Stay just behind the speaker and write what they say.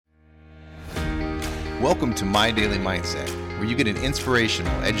Welcome to My Daily Mindset, where you get an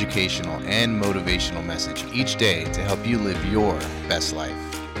inspirational, educational, and motivational message each day to help you live your best life.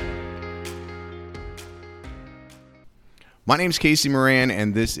 My name is Casey Moran,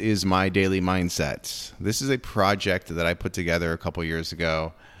 and this is My Daily Mindset. This is a project that I put together a couple years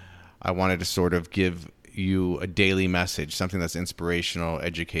ago. I wanted to sort of give you a daily message, something that's inspirational,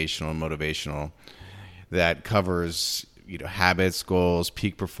 educational, and motivational, that covers habits, goals,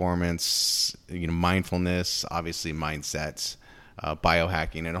 peak performance, mindfulness, obviously mindsets,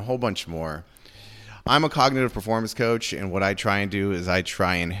 biohacking, and a whole bunch more. I'm a cognitive performance coach, and what I try and do is I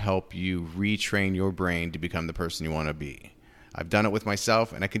try and help you retrain your brain to become the person you want to be. I've done it with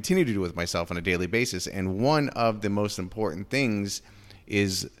myself, and I continue to do it with myself on a daily basis, and one of the most important things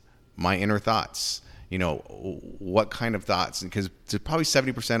is my inner thoughts. What kind of thoughts? Because probably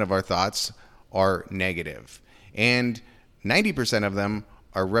 70% of our thoughts are negative, and 90% of them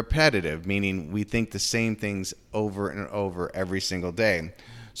are repetitive, meaning we think the same things over and over every single day.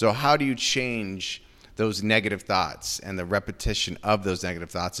 So how do you change those negative thoughts and the repetition of those negative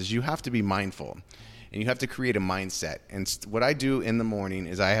thoughts? Is you have to be mindful, and you have to create a mindset. And what I do in the morning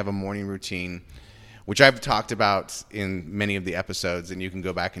is I have a morning routine, which I've talked about in many of the episodes, and you can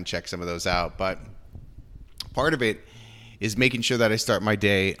go back and check some of those out. But part of it is making sure that I start my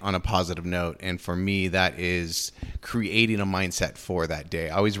day on a positive note. And for me, that is creating a mindset for that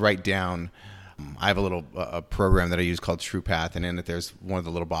day. I always write down, I have a program that I use called TruePath, and in it there's one of the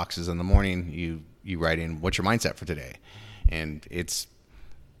little boxes in the morning, you write in, what's your mindset for today? And it's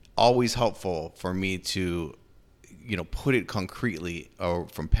always helpful for me to, put it concretely or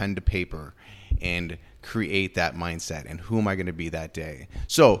from pen to paper and create that mindset. And who am I going to be that day?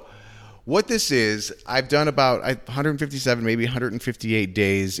 So what this is, I've done about 157, maybe 158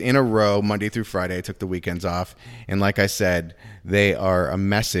 days in a row, Monday through Friday. I took the weekends off. And like I said, they are a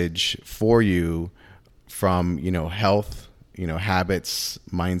message for you from, health, habits,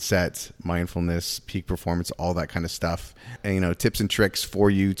 mindset, mindfulness, peak performance, all that kind of stuff. And, tips and tricks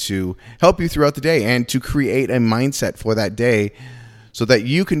for you to help you throughout the day and to create a mindset for that day so that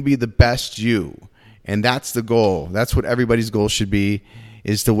you can be the best you. And that's the goal. That's what everybody's goal should be,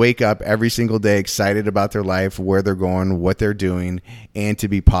 is to wake up every single day excited about their life, where they're going, what they're doing, and to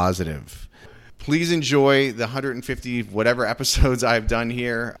be positive. Please enjoy the 150 whatever episodes I've done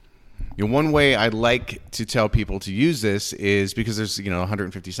here. One way I like to tell people to use this is because there's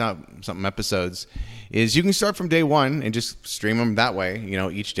 150 something episodes, is you can start from day one and just stream them that way,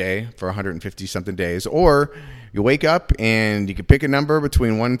 each day for 150 something days. Or you wake up and you can pick a number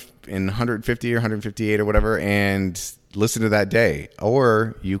between 1 and 150 or 158 or whatever and listen to that day.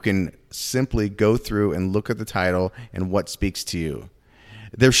 Or you can simply go through and look at the title and what speaks to you.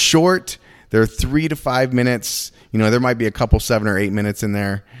 They're short. They're 3 to 5 minutes. There might be a couple 7 or 8 minutes in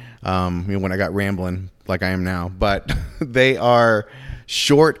there when I got rambling like I am now. But they are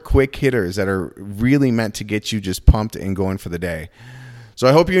short, quick hitters that are really meant to get you just pumped and going for the day. So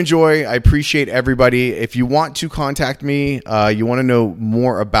I hope you enjoy. I appreciate everybody. If you want to contact me, you want to know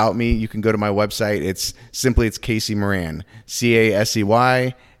more about me, you can go to my website. It's Casey Moran,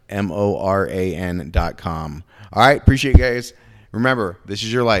 CaseyMoran.com. All right. Appreciate you guys. Remember, this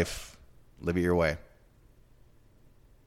is your life. Live it your way.